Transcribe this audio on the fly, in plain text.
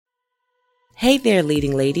Hey there,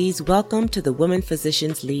 leading ladies. Welcome to the Women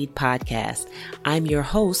Physicians Lead podcast. I'm your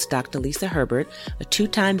host, Dr. Lisa Herbert, a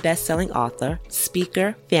two-time best-selling author,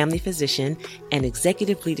 speaker, family physician, and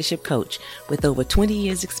executive leadership coach with over 20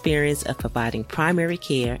 years experience of providing primary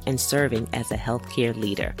care and serving as a healthcare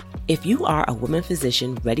leader. If you are a woman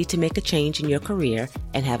physician ready to make a change in your career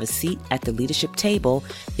and have a seat at the leadership table,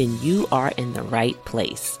 then you are in the right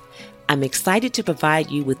place. I'm excited to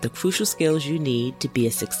provide you with the crucial skills you need to be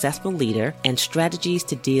a successful leader and strategies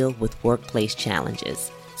to deal with workplace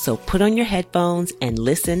challenges. So put on your headphones and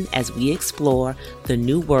listen as we explore the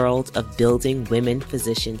new world of building women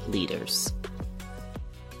physician leaders.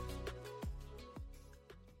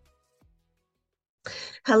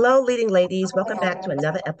 Hello, leading ladies. Welcome back to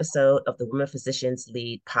another episode of the Women Physicians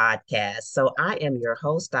Lead podcast. So I am your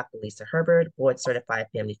host, Dr. Lisa Herbert, board certified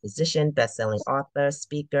family physician, best-selling author,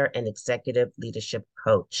 speaker, and executive leadership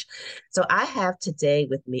coach. So I have today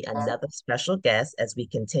with me another special guest as we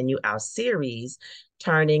continue our series,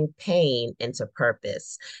 Turning Pain into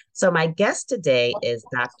Purpose. So my guest today is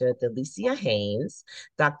Dr. Delicia Haynes.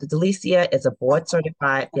 Dr. Delicia is a board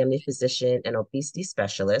certified family physician and obesity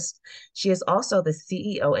specialist. She is also the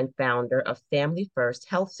CEO and founder of Family First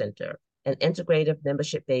Health Center, an integrative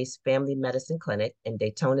membership-based family medicine clinic in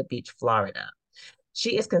Daytona Beach, Florida.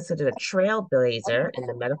 She is considered a trailblazer in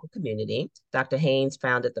the medical community. Dr. Haynes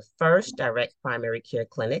founded the first direct primary care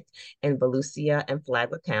clinic in Delicia and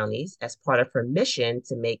Flagler counties as part of her mission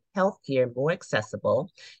to make healthcare more accessible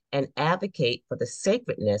and advocate for the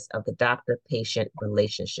sacredness of the doctor-patient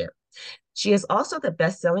relationship. She is also the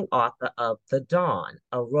best-selling author of The Dawn,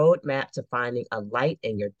 a roadmap to finding a light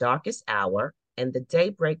in your darkest hour, and the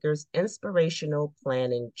Daybreakers Inspirational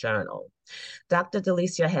Planning Journal. Dr.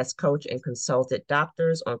 Delicia has coached and consulted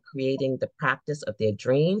doctors on creating the practice of their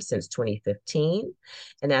dreams since 2015.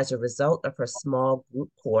 And as a result of her small group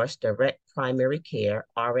course, Direct Primary Care,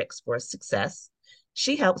 RX for Success,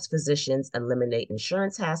 she helps physicians eliminate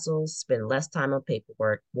insurance hassles, spend less time on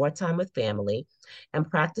paperwork, more time with family, and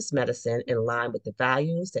practice medicine in line with the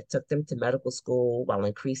values that took them to medical school while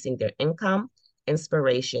increasing their income,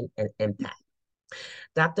 inspiration, and impact.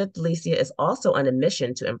 Dr. Delicia is also on a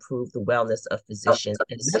mission to improve the wellness of physicians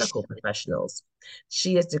and medical professionals.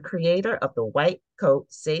 She is the creator of the White Coat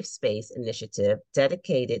Safe Space initiative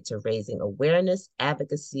dedicated to raising awareness,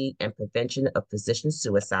 advocacy, and prevention of physician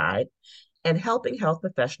suicide, and helping health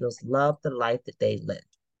professionals love the life that they live.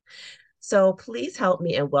 So please help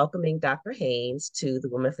me in welcoming Dr. Haynes to the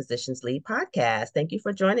Women Physicians Lead podcast. Thank you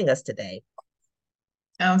for joining us today.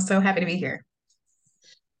 I'm so happy to be here.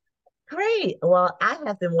 Great. Well, I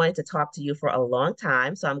have been wanting to talk to you for a long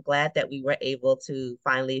time, so I'm glad that we were able to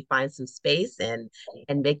finally find some space and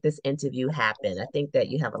make this interview happen. I think that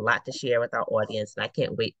you have a lot to share with our audience, and I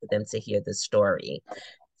can't wait for them to hear this story.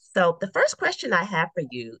 So the first question I have for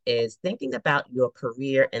you is thinking about your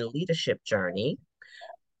career and leadership journey,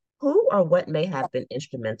 who or what may have been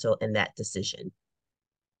instrumental in that decision?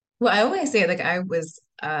 Well, I always say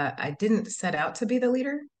I didn't set out to be the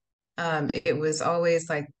leader. It was always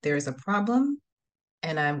like there's a problem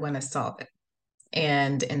and I want to solve it.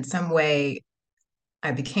 And in some way,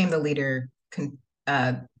 I became the leader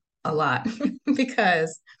uh, a lot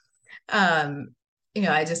because, um,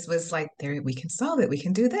 I just was like, there, we can solve it. We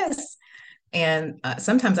can do this. And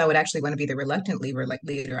sometimes I would actually want to be the reluctant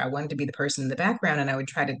leader. I wanted to be the person in the background, and I would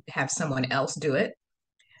try to have someone else do it.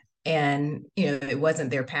 And it wasn't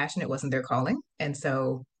their passion, it wasn't their calling, and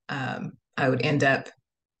so I would end up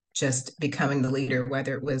just becoming the leader,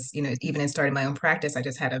 whether it was even in starting my own practice. I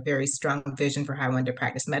just had a very strong vision for how I wanted to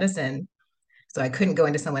practice medicine, so I couldn't go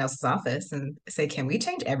into someone else's office and say, can we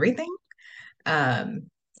change everything? um,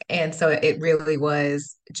 and so it really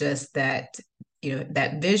was just that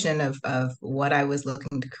that vision of what I was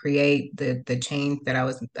looking to create, the change that I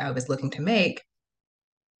was looking to make.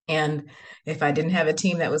 And if I didn't have a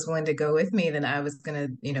team that was willing to go with me, then I was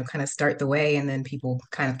going to, kind of start the way. And then people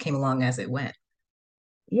kind of came along as it went.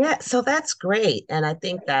 Yeah, so that's great. And I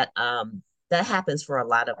think that that happens for a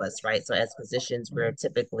lot of us, right? So as physicians, we're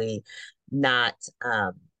typically not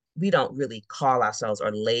we don't really call ourselves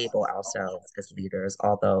or label ourselves as leaders,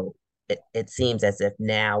 although it seems as if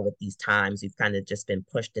now with these times we've kind of just been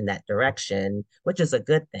pushed in that direction, which is a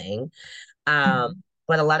good thing. Um, Mhm.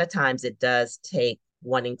 but a lot of times it does take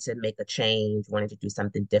wanting to make a change, wanting to do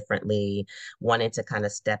something differently, wanting to kind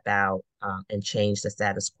of step out and change the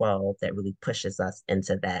status quo that really pushes us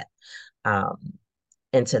um,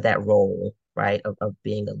 into that role, right, of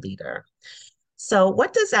being a leader. So,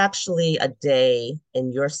 what does actually a day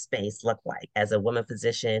in your space look like as a woman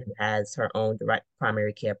physician who has her own direct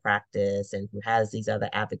primary care practice and who has these other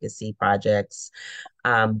advocacy projects?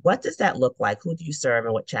 What does that look like? Who do you serve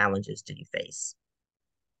and what challenges do you face?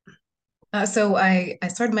 So I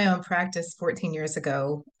started my own practice 14 years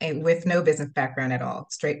ago with no business background at all,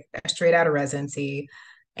 straight out of residency.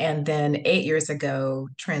 And then 8 years ago,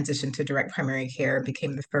 transitioned to direct primary care,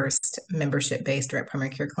 became the first membership-based direct primary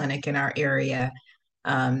care clinic in our area.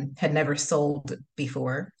 Had never sold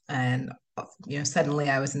before. And suddenly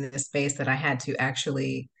I was in this space that I had to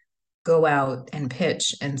actually go out and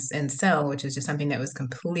pitch and sell, which is just something that was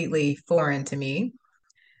completely foreign to me.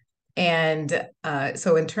 And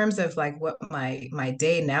so in terms of like what my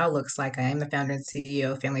day now looks like, I am the founder and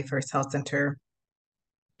CEO of Family First Health Center.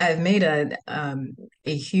 I've made a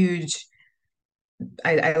huge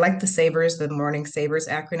I like the Savers, the morning Savers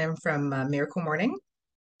acronym from Miracle Morning.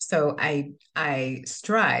 So I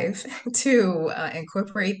strive to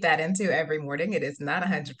incorporate that into every morning. It is not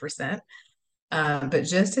 100%. But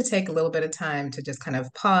just to take a little bit of time to just kind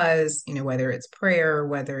of pause, whether it's prayer,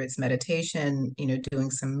 whether it's meditation, doing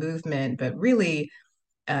some movement, but really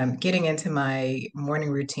getting into my morning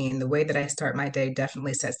routine, the way that I start my day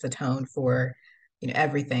definitely sets the tone for,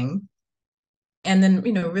 everything. And then,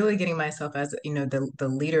 really getting myself as, the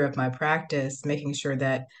leader of my practice, making sure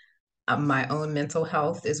that my own mental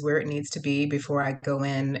health is where it needs to be before I go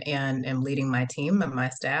in and am leading my team and my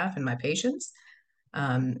staff and my patients.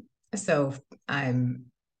 Um, so I'm,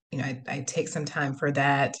 I take some time for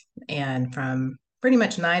that. And from pretty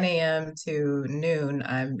much 9 a.m. to noon,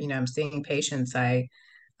 I'm seeing patients. I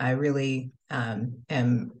really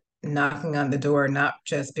am knocking on the door, not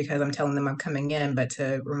just because I'm telling them I'm coming in, but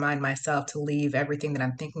to remind myself to leave everything that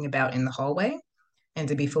I'm thinking about in the hallway and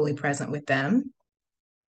to be fully present with them.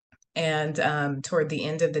 And toward the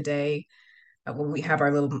end of the day, when we have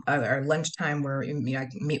our little our lunchtime where I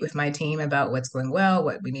meet with my team about what's going well,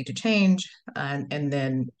 what we need to change, and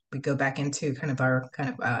then we go back into kind of our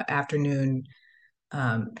kind of afternoon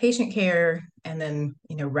patient care, and then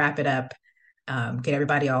wrap it up, get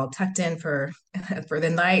everybody all tucked in for for the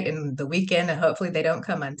night and the weekend, and hopefully they don't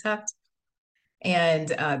come untucked. And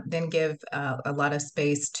then give a lot of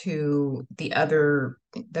space to the other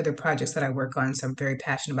projects that I work on. So I'm very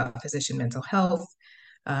passionate about physician mental health.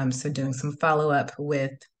 So doing some follow up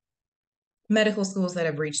with medical schools that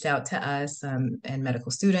have reached out to us, and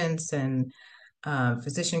medical students and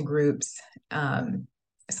physician groups. Um,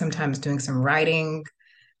 Sometimes doing some writing,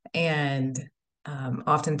 and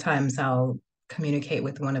oftentimes I'll communicate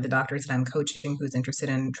with one of the doctors that I'm coaching who's interested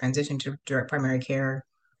in transition to direct primary care.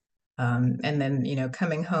 And then,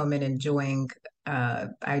 coming home and enjoying.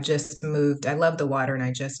 I just moved. I love the water, and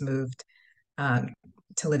I just moved um,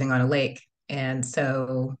 to living on a lake. And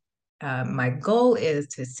so my goal is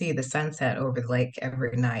to see the sunset over the lake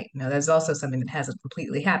every night. Now, that's also something that hasn't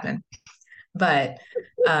completely happened, but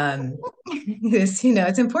it's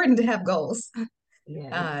important to have goals.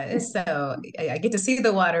 Yeah. So I get to see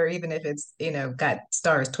the water, even if it's, got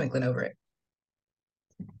stars twinkling over it.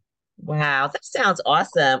 Wow, that sounds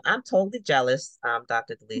awesome. I'm totally jealous,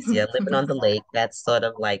 Dr. Delicia, living on the lake. That's sort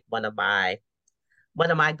of like one of my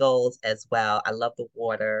goals as well. I love the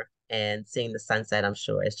water and seeing the sunset, I'm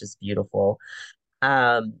sure it's just beautiful.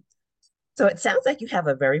 Um, so it sounds like you have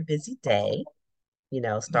a very busy day,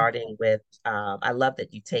 starting with, I love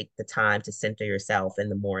that you take the time to center yourself in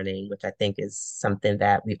the morning, which I think is something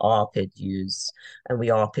that we all could use and we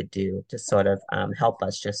all could do to sort of help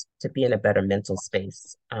us just to be in a better mental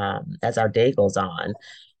space as our day goes on.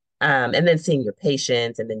 And then seeing your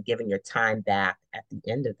patients and then giving your time back at the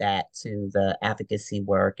end of that to the advocacy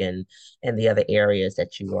work and the other areas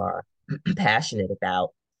that you are passionate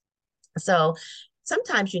about. So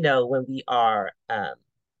sometimes,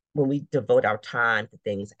 when we devote our time to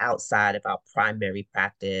things outside of our primary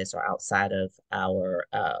practice or outside of our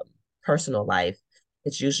personal life,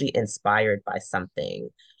 it's usually inspired by something.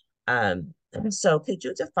 So could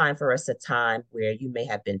you define for us a time where you may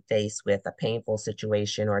have been faced with a painful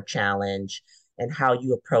situation or a challenge and how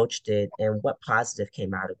you approached it and what positive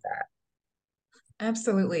came out of that?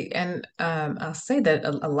 Absolutely. And I'll say that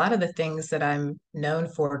a lot of the things that I'm known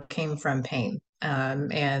for came from pain.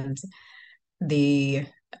 And the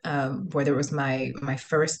whether it was my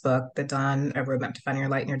first book, The Dawn, A Roadmap to Finding Your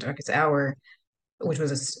Light in Your Darkest Hour, which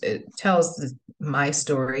it tells my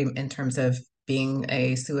story in terms of being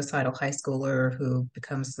a suicidal high schooler who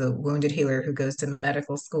becomes the wounded healer who goes to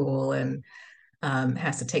medical school and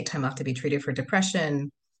has to take time off to be treated for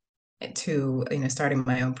depression, to starting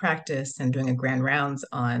my own practice and doing a grand rounds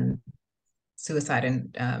on suicide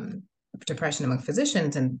and depression among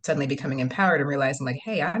physicians and suddenly becoming empowered and realizing like,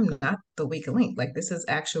 hey, I'm not the weak link. Like this is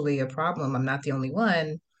actually a problem. I'm not the only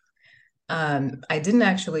one. I didn't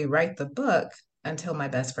actually write the book until my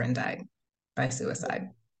best friend died by suicide.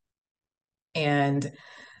 And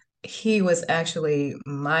he was actually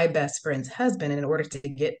my best friend's husband. And in order to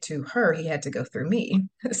get to her, he had to go through me.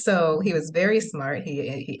 So he was very smart.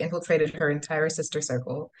 He infiltrated her entire sister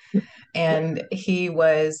circle, and he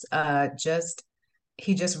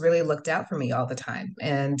just really looked out for me all the time.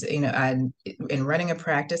 And in running a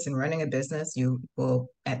practice and running a business, you will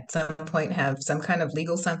at some point have some kind of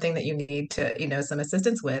legal something that you need to some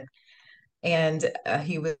assistance with. And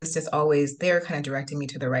he was just always there, kind of directing me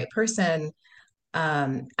to the right person.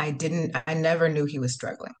 I never knew he was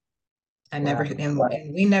struggling. I never, Wow.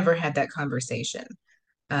 and we never had that conversation.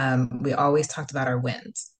 We always talked about our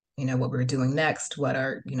wins, what we were doing next, what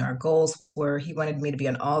our goals were. He wanted me to be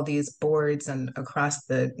on all these boards and across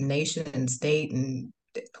the nation and state and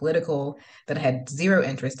political that I had zero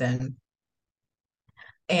interest in.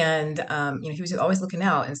 And he was just always looking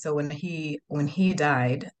out. And so when he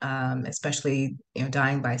died, especially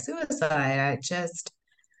dying by suicide, I just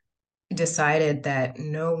decided that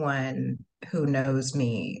no one who knows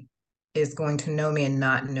me is going to know me and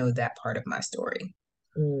not know that part of my story.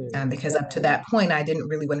 Mm, Because up to that point, I didn't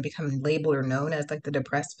really want to become labeled or known as like the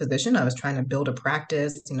depressed physician. I was trying to build a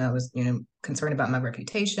practice. I was, concerned about my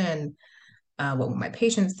reputation, what would my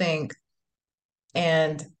patients think.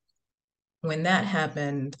 And when that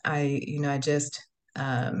happened, I just,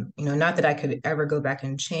 not that I could ever go back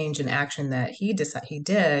and change an action that he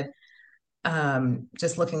did,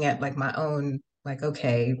 just looking at like my own, like,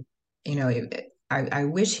 okay, I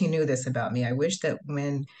wish he knew this about me. I wish that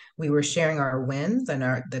when we were sharing our wins and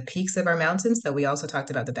the peaks of our mountains, that we also talked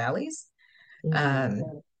about the valleys. mm,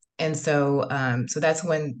 Um, and so that's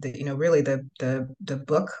when really the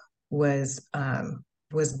book was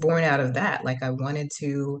born out of that. Like I wanted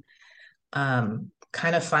to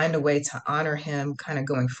kind of find a way to honor him kind of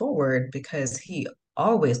going forward because he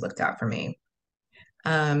always looked out for me.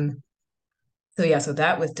 Um, so yeah, so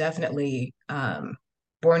that was definitely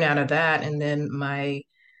born out of that. And then my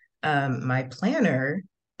planner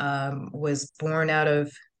was born out of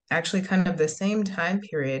actually kind of the same time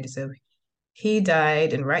period. So he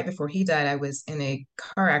died, and right before he died, I was in a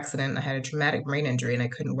car accident. I had a traumatic brain injury, and I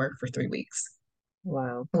couldn't work for 3 weeks,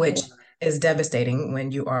 wow. which is devastating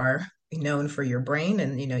when you are known for your brain,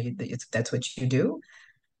 and that's what you do.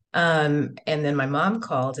 And then my mom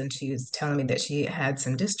called and she was telling me that she had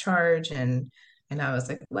some discharge and I was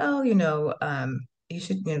like, well, you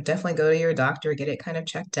should, definitely go to your doctor, get it kind of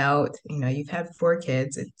checked out. You've had 4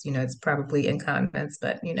 kids. It's probably incontinence,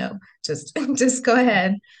 but just just go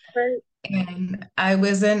ahead. Right. And I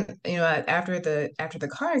wasn't, after the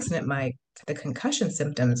car accident, the concussion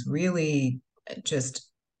symptoms really just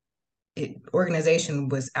organization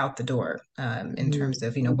was out the door in Mm, terms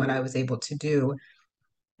of what I was able to do.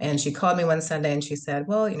 And she called me one Sunday and she said,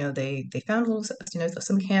 well, they found a little,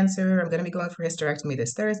 some cancer. I'm going to be going for hysterectomy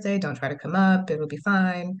this Thursday. Don't try to come up. It'll be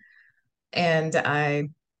fine. And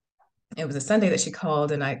it was a Sunday that she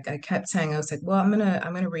called and I kept saying, I was like, well, I'm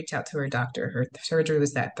gonna reach out to her doctor. Her surgery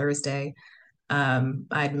was that Thursday.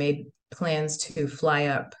 I'd made plans to fly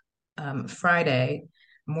up Friday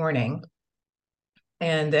morning.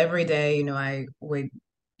 And every day, I would,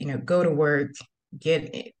 go to work,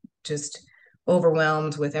 get just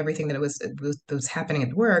overwhelmed with everything that was happening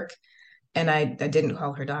at work. And I didn't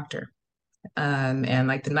call her doctor. And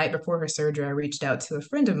like the night before her surgery, I reached out to a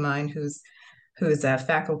friend of mine who's a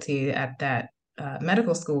faculty at that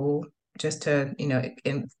medical school just to,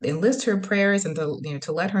 enlist her prayers and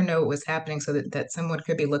to let her know what was happening so that someone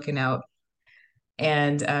could be looking out.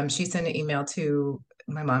 And she sent an email to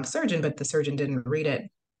my mom's surgeon, but the surgeon didn't read it.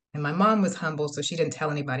 And my mom was humble, so she didn't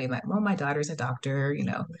tell anybody, like, well, my daughter's a doctor.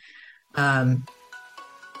 Um,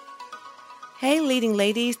 Hey, leading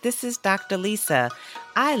ladies, this is Dr. Lisa.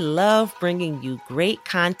 I love bringing you great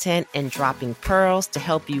content and dropping pearls to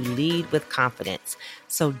help you lead with confidence.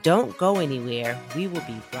 So don't go anywhere. We will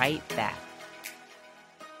be right back.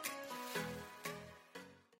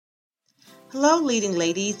 Hello, leading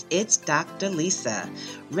ladies. It's Dr. Lisa.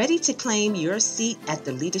 Ready to claim your seat at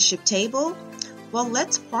the leadership table? Well,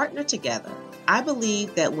 let's partner together. I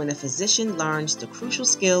believe that when a physician learns the crucial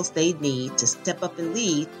skills they need to step up and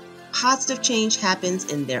lead, positive change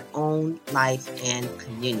happens in their own life and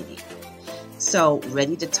community. So,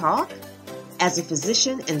 ready to talk? As a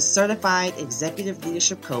physician and certified executive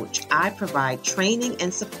leadership coach, I provide training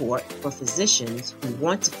and support for physicians who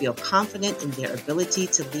want to feel confident in their ability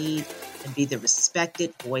to lead and be the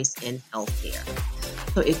respected voice in healthcare.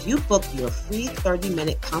 So if you book your free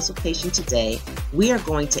 30-minute consultation today, we are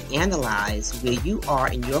going to analyze where you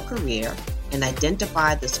are in your career and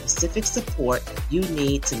identify the specific support you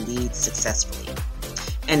need to lead successfully.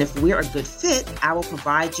 And if we're a good fit, I will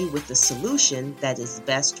provide you with the solution that is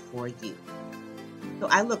best for you. So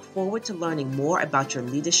I look forward to learning more about your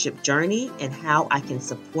leadership journey and how I can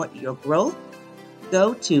support your growth.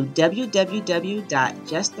 Go to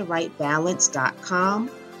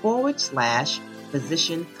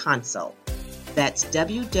www.justtherightbalance.com/physician consult. That's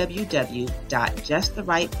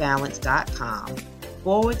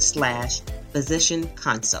www.justtherightbalance.com/physician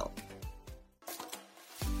consult.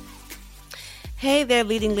 Hey there,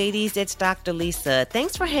 leading ladies. It's Dr. Lisa.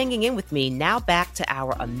 Thanks for hanging in with me. Now back to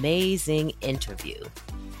our amazing interview.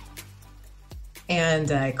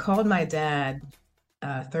 And I called my dad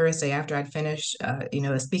Thursday after I'd finished,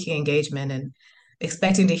 the speaking engagement and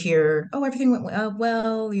expecting to hear, oh, everything went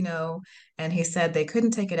well. And he said they couldn't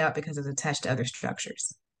take it out because it's attached to other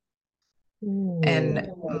structures. And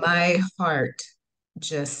Ooh, my heart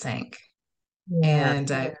just sank. yeah. And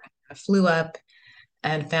I flew up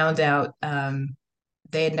and found out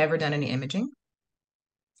they had never done any imaging.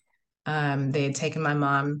 They had taken my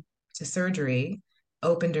mom to surgery,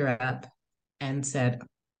 opened her up, and said,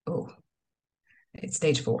 "Oh, it's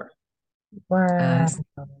stage four, Wow.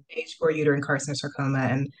 stage four uterine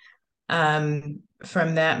carcinosarcoma." And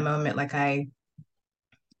from that moment, like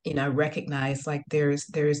recognize like there's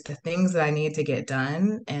the things that I need to get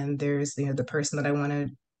done, and there's the person that I want to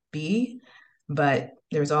be, but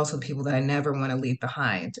there's also people that I never want to leave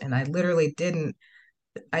behind. And I didn't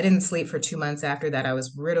sleep for 2 months after that. I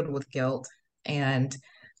was riddled with guilt. And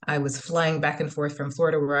I was flying back and forth from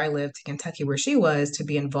Florida, where I lived, to Kentucky, where she was, to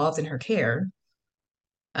be involved in her care.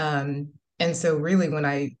 And so, really, when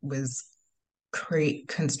I was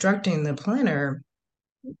constructing the planner,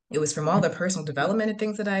 it was from all the personal development and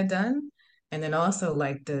things that I had done. And then also,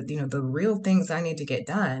 like the real things I need to get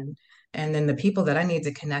done. And then the people that I need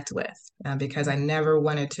to connect with, because I never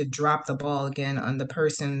wanted to drop the ball again on the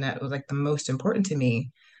person that was like the most important to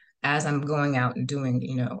me as I'm going out and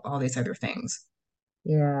doing, all these other things.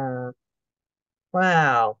 Yeah.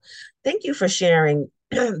 Wow. Thank you for sharing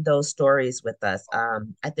those stories with us.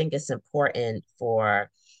 I think it's important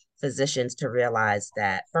for physicians to realize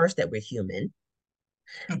that first, that we're human,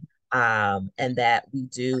 and that we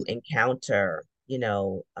do encounter,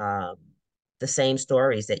 the same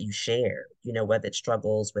stories that you share, whether it's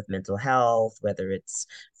struggles with mental health, whether it's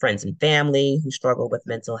friends and family who struggle with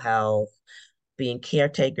mental health, being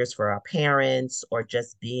caretakers for our parents, or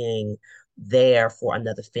just being there for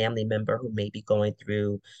another family member who may be going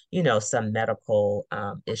through, some medical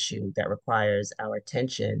issue that requires our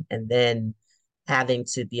attention. And then having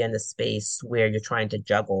to be in a space where you're trying to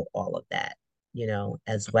juggle all of that,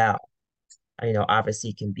 as well.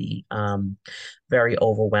 Obviously can be very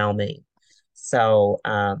overwhelming. So,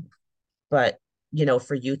 but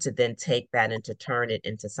for you to then take that and to turn it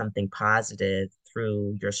into something positive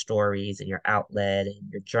through your stories and your outlet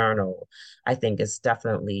and your journal, I think is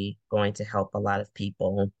definitely going to help a lot of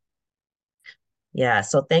people. Yeah,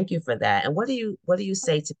 so thank you for that. And what do you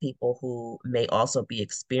say to people who may also be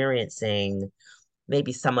experiencing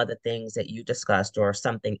maybe some of the things that you discussed, or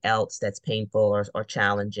something else that's painful or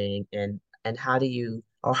challenging, and how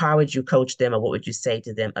would you coach them, or what would you say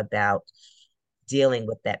to them about dealing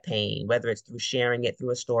with that pain, whether it's through sharing it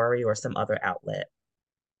through a story or some other outlet?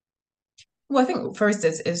 Well, I think first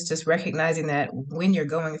is just recognizing that when you're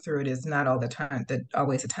going through it is not all the time that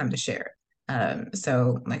always the time to share it.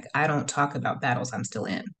 So like I don't talk about battles I'm still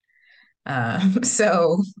in.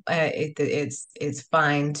 So it's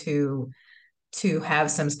fine to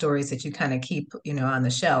have some stories that you kind of keep, on the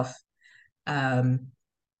shelf, um,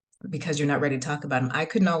 because you're not ready to talk about them. I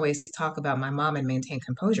couldn't always talk about my mom and maintain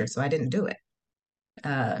composure, so I didn't do it.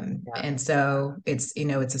 Yeah. And so it's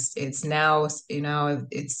now,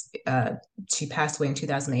 she passed away in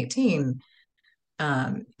 2018.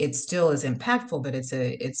 It still is impactful, but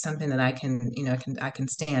it's something that I can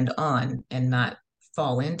stand on and not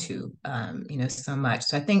fall into, so much.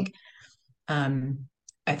 So um,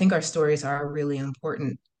 I think our stories are really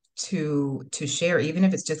important to share, even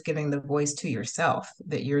if it's just giving the voice to yourself,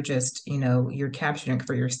 that you're just, you're capturing it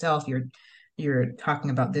for yourself. You're talking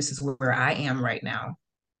about, this is where I am right now,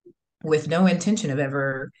 with no intention of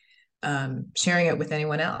ever sharing it with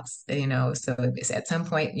anyone else. So at some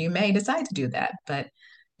point you may decide to do that, but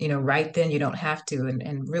right then you don't have to.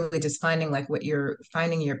 And really just finding like what you're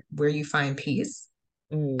finding your where you find peace.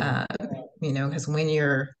 Mm, Um, because when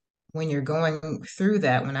you're going through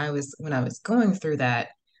that, when I was going through that,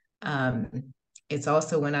 um, it's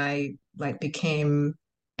also when I like became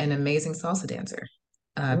an amazing salsa dancer.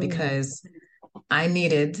 Mm, because I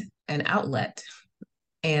needed an outlet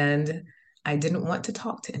and I didn't want to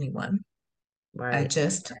talk to anyone. I right.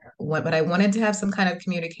 just but I wanted to have some kind of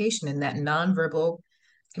communication, and that nonverbal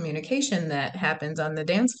communication that happens on the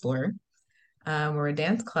dance floor or a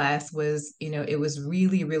dance class was, it was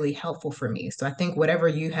really, really helpful for me. So I think whatever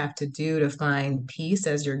you have to do to find peace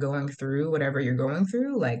as you're going through whatever you're going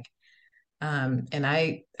through, like, and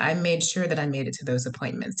I made sure that I made it to those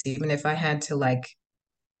appointments, even if I had to like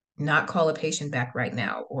not call a patient back right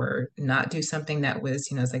now or not do something that was,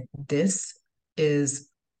 it's like this is,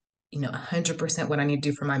 100% what I need to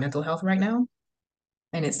do for my mental health right now,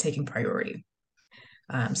 and it's taking priority.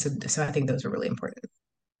 So I think those are really important.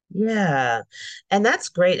 Yeah. And that's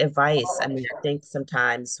great advice. I mean, I think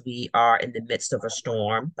sometimes we are in the midst of a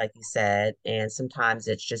storm, like you said, and sometimes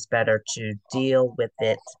it's just better to deal with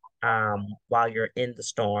it while you're in the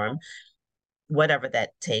storm, whatever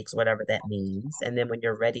that takes, whatever that means. And then when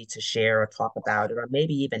you're ready to share or talk about it, or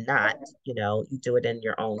maybe even not, you do it in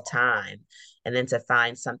your own time. And then to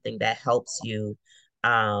find something that helps you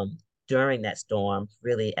during that storm,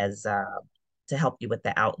 really as to help you with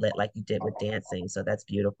the outlet like you did with dancing. So that's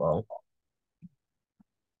beautiful.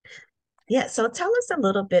 Yeah, so tell us a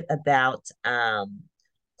little bit about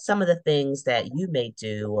some of the things that you may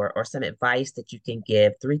do or some advice that you can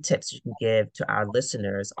give, three tips you can give to our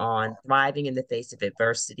listeners on thriving in the face of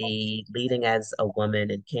adversity, leading as a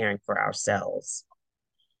woman, and caring for ourselves.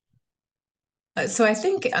 So I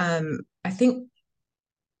think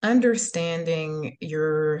understanding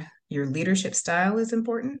your leadership style is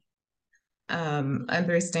important.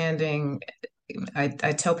 Understanding, I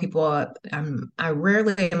tell people I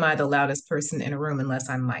rarely am I the loudest person in a room unless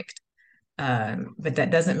I'm mic'd. But that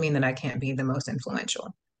doesn't mean that I can't be the most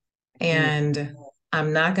influential. Mm, And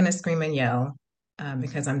I'm not going to scream and yell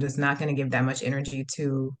because I'm just not going to give that much energy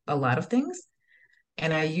to a lot of things.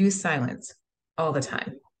 And I use silence all the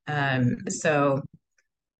time. So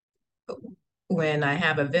when I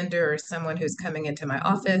have a vendor or someone who's coming into my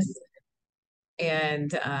office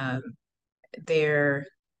and they're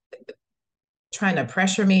trying to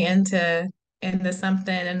pressure me into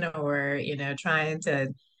something, or trying to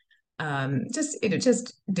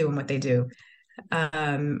just doing what they do,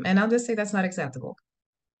 and I'll just say that's not acceptable.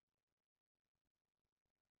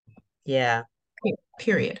 yeah,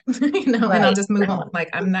 Period. And I'll right. just move on. Like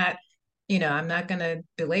I'm not gonna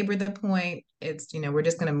belabor the point. It's, we're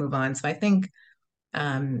just gonna move on. So I think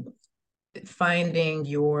um finding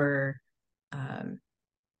your um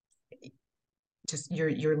just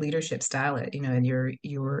your leadership style, and your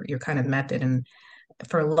kind of method. And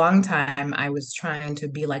for a long time I was trying to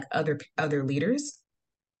be like other leaders.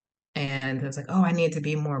 And I was like, oh, I need to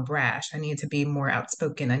be more brash. I need to be more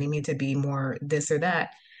outspoken. I need to be more this or that.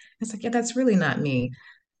 It's like, yeah, that's really not me.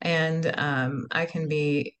 And I can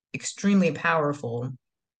be extremely powerful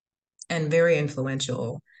and very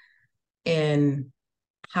influential in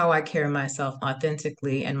how I carry myself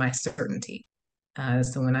authentically and my certainty.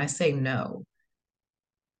 So when I say no,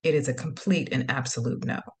 it is a complete and absolute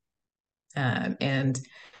no. And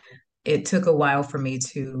it took a while for me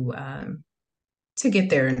to get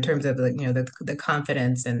there in terms of the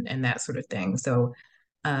confidence and that sort of thing. So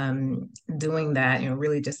um, doing that,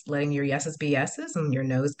 really just letting your yeses be yeses and your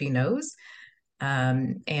nos be nos,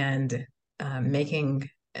 and making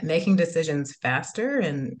decisions faster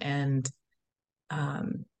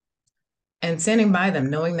um, and standing by them,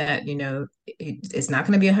 knowing that it's not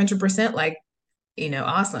going to be 100% like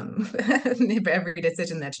awesome for every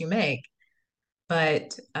decision that you make.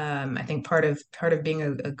 But I think part of being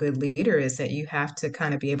a good leader is that you have to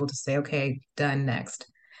kind of be able to say, okay, done,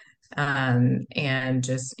 next, and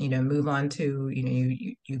just move on to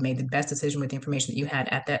you made the best decision with the information that you had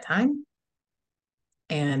at that time,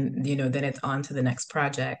 and then it's on to the next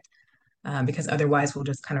project. Because otherwise we'll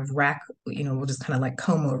just kind of we'll just kind of like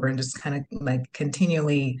comb over and just kind of like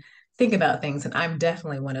continually think about things. And I'm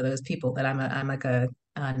definitely one of those people that I'm like a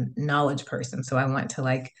knowledge person. So I want to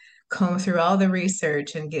like comb through all the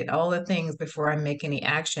research and get all the things before I make any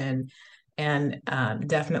action. And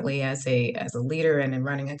definitely as a leader and in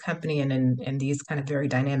running a company and in these kind of very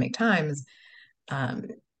dynamic times, um,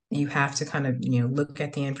 you have to kind of look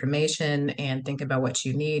at the information and think about what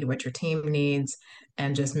you need, what your team needs,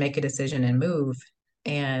 and just make a decision and move,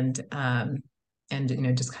 and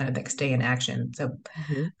just kind of like stay in action. So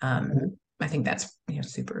Mhm. I think that's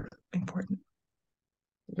super important.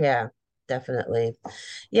 Yeah, definitely.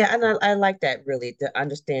 Yeah, and I like that really, the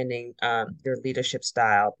understanding your leadership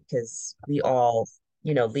style because we all,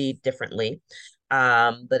 lead differently.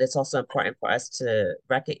 But it's also important for us to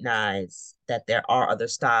recognize that there are other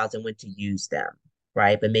styles and when to use them.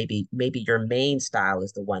 right? But maybe your main style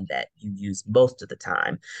is the one that you use most of the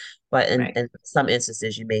time. But Right. in some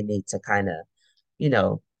instances, you may need to kind of,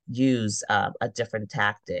 use a different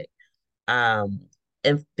tactic. Um,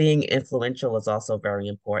 and being influential is also very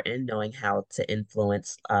important, knowing how to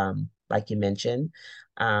influence, like you mentioned.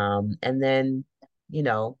 And then,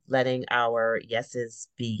 letting our yeses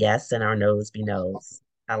be yes and our no's be no's.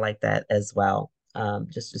 I like that as well.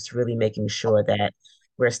 Just really making sure that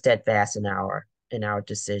we're steadfast in our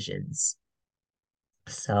decisions.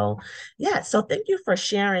 So, yeah, so thank you for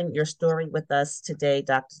sharing your story with us today,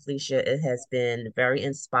 Dr. Delicia. It has been very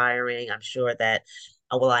inspiring. I'm sure that,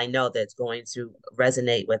 well, I know that it's going to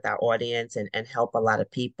resonate with our audience and help a lot of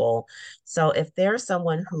people. So, if there's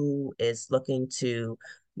someone who is looking to,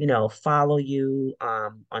 follow you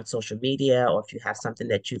on social media, or if you have something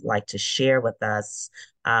that you'd like to share with us,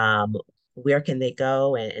 um, where can they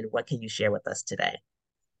go and what can you share with us today?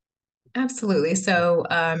 Absolutely. So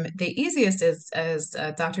the easiest is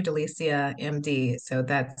Dr. Delicia, MD. So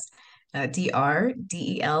that's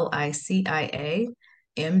DrDelicia,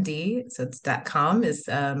 MD. So it's .com is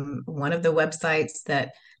one of the websites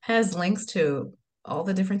that has links to all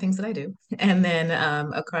the different things that I do. And then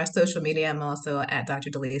across social media, I'm also at Dr.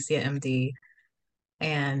 Delicia, MD.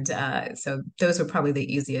 And so those are probably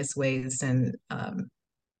the easiest ways. And you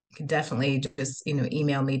can definitely just,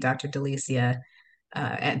 email me, Dr. Delicia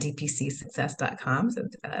at dpcsuccess.com. So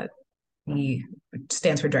he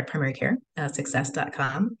stands for direct primary care,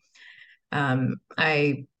 success.com.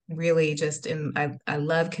 I really just I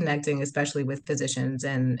love connecting, especially with physicians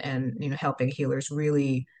and helping healers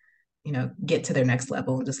really get to their next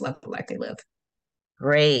level and just love the life they live.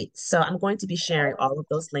 Great. So I'm going to be sharing all of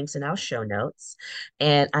those links in our show notes.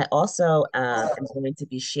 And I also am going to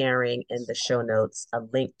be sharing in the show notes a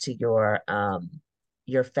link to your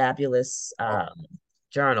fabulous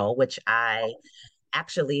journal, which I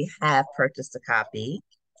actually have purchased a copy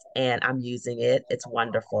and I'm using it. It's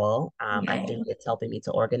wonderful. I Yay. think it's helping me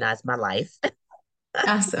to organize my life.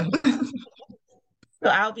 Awesome. So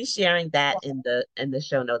I'll be sharing that in the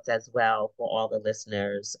show notes as well for all the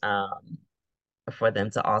listeners. For them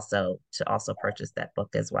to also purchase that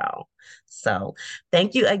book as well. So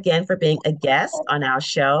thank you again for being a guest on our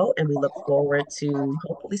show, and we look forward to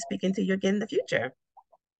hopefully speaking to you again in the future.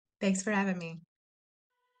 Thanks for having me.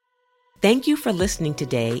 Thank you for listening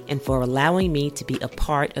today and for allowing me to be a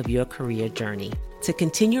part of your career journey. To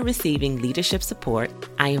continue receiving leadership support,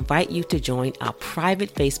 I invite you to join our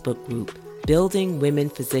private Facebook group, Building Women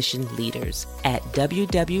Physician Leaders, at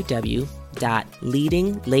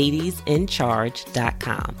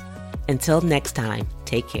www.leadingladiesincharge.com. Until next time,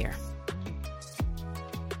 take care.